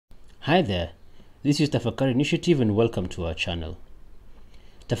Hi there, this is Tafakari Initiative and welcome to our channel.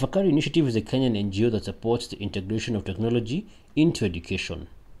 Tafakari Initiative is a Kenyan NGO that supports the integration of technology into education.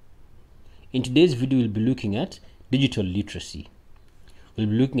 In today's video, we'll be looking at digital literacy. We'll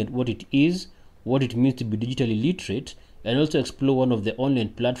be looking at what it is, what it means to be digitally literate, and also explore one of the online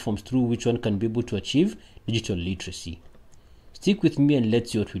platforms through which one can be able to achieve digital literacy. Stick with me and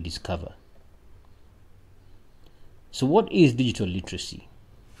let's see what we discover. So what is digital literacy?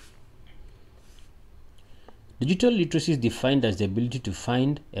 Digital literacy is defined as the ability to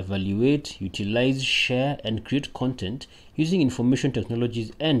find, evaluate, utilize, share, and create content using information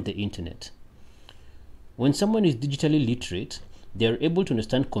technologies and the internet. When someone is digitally literate, they are able to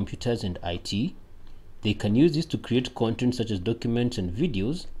understand computers and IT. They can use this to create content such as documents and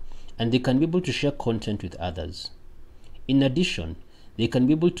videos, and they can be able to share content with others. In addition, they can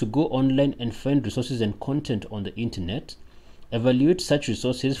be able to go online and find resources and content on the internet, evaluate such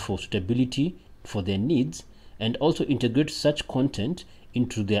resources for suitability for their needs, and also integrate such content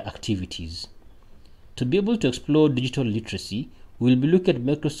into their activities. To be able to explore digital literacy, we'll be looking at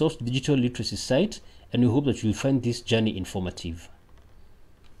Microsoft's digital literacy site, and we hope that you'll find this journey informative.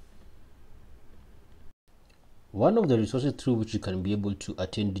 One of the resources through which you can be able to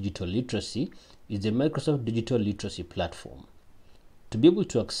attain digital literacy is the Microsoft Digital Literacy Platform. To be able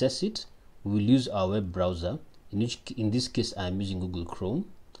to access it, we will use our web browser, in this case I am using Google Chrome,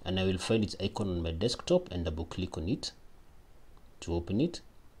 and I will find its icon on my desktop and double click on it to open it.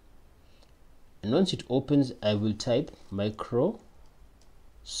 And once it opens, I will type Microsoft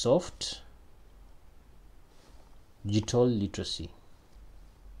Digital Literacy.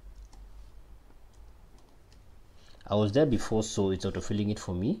 I was there before, so it's auto-filling it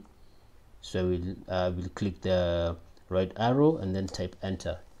for me. So I will click the right arrow and then type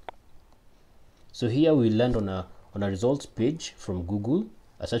enter. So here we land on a results page from Google,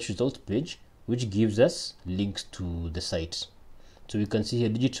 a search results page, which gives us links to the site. So we can see here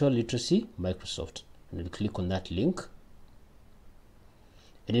digital literacy Microsoft, and we'll click on that link,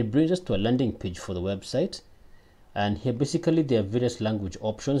 and it brings us to a landing page for the website. And here basically there are various language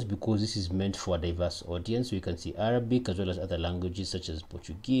options because this is meant for a diverse audience. We can see Arabic as well as other languages such as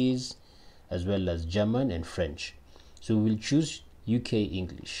Portuguese, as well as German and French. So we'll choose UK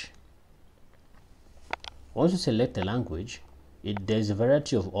English. Once you select the language, there's a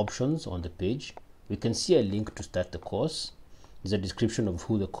variety of options on the page. We can see a link to start the course. There's a description of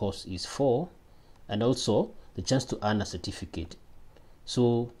who the course is for, and also the chance to earn a certificate.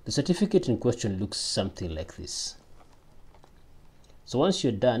 So the certificate in question looks something like this. So once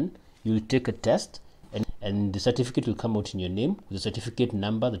you're done, you'll take a test, and the certificate will come out in your name with a certificate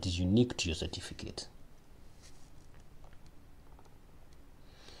number that is unique to your certificate.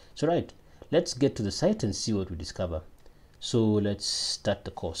 So right, let's get to the site and see what we discover. So let's start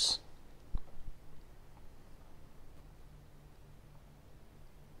the course.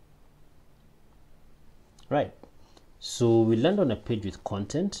 Right, so we land on a page with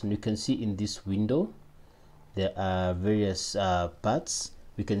content, and you can see in this window there are various parts.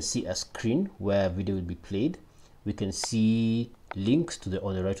 We can see a screen where video will be played. We can see links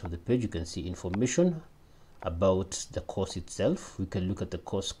on the right of the page. You can see information about the course itself. We can look at the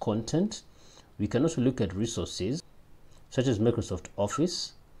course content. We can also look at resources such as Microsoft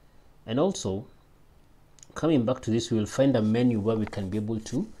Office, and also coming back to this, we will find a menu where we can be able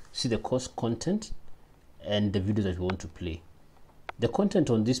to see the course content and the video that we want to play. The content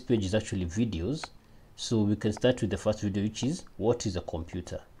on this page is actually videos, so we can start with the first video, which is what is a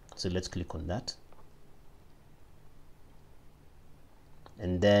computer. So let's click on that,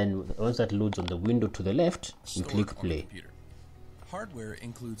 and then once that loads on the window to the left, we click play. Hardware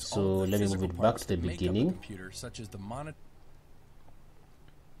includes so let me move it back to the beginning. Computer, such as the monitor.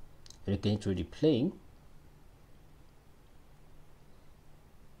 And you can hit already playing.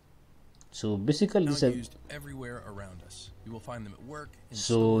 So basically this is used everywhere around us. You will find them at work.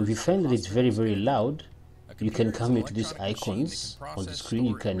 So if you find that it's very loud, you can come into these icons on the screen.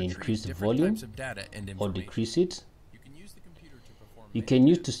 You can increase the volume or decrease it. You can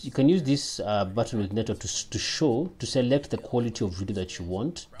use this button with network to select the quality of video that you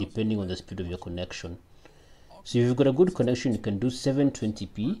want depending on the speed of your connection. So if you've got a good connection, you can do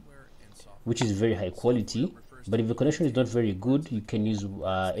 720p, which is very high quality. But if the connection is not very good, you can use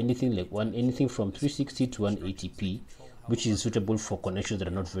anything from 360 to 180p, which is suitable for connections that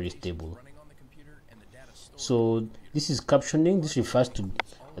are not very stable. So this is captioning. This refers to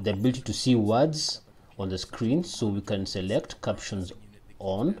the ability to see words on the screen, so we can select captions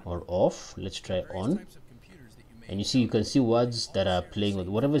on or off. Let's try on, and you can see words that are playing, or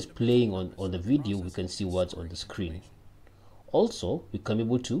whatever is playing on the video, we can see words on the screen. Also, we can be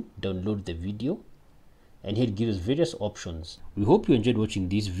able to download the video, and here it gives us various options. We hope you enjoyed watching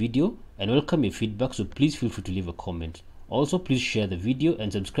this video and welcome your feedback, so please feel free to leave a comment. Also, please share the video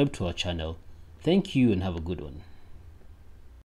and subscribe to our channel. Thank you and have a good one.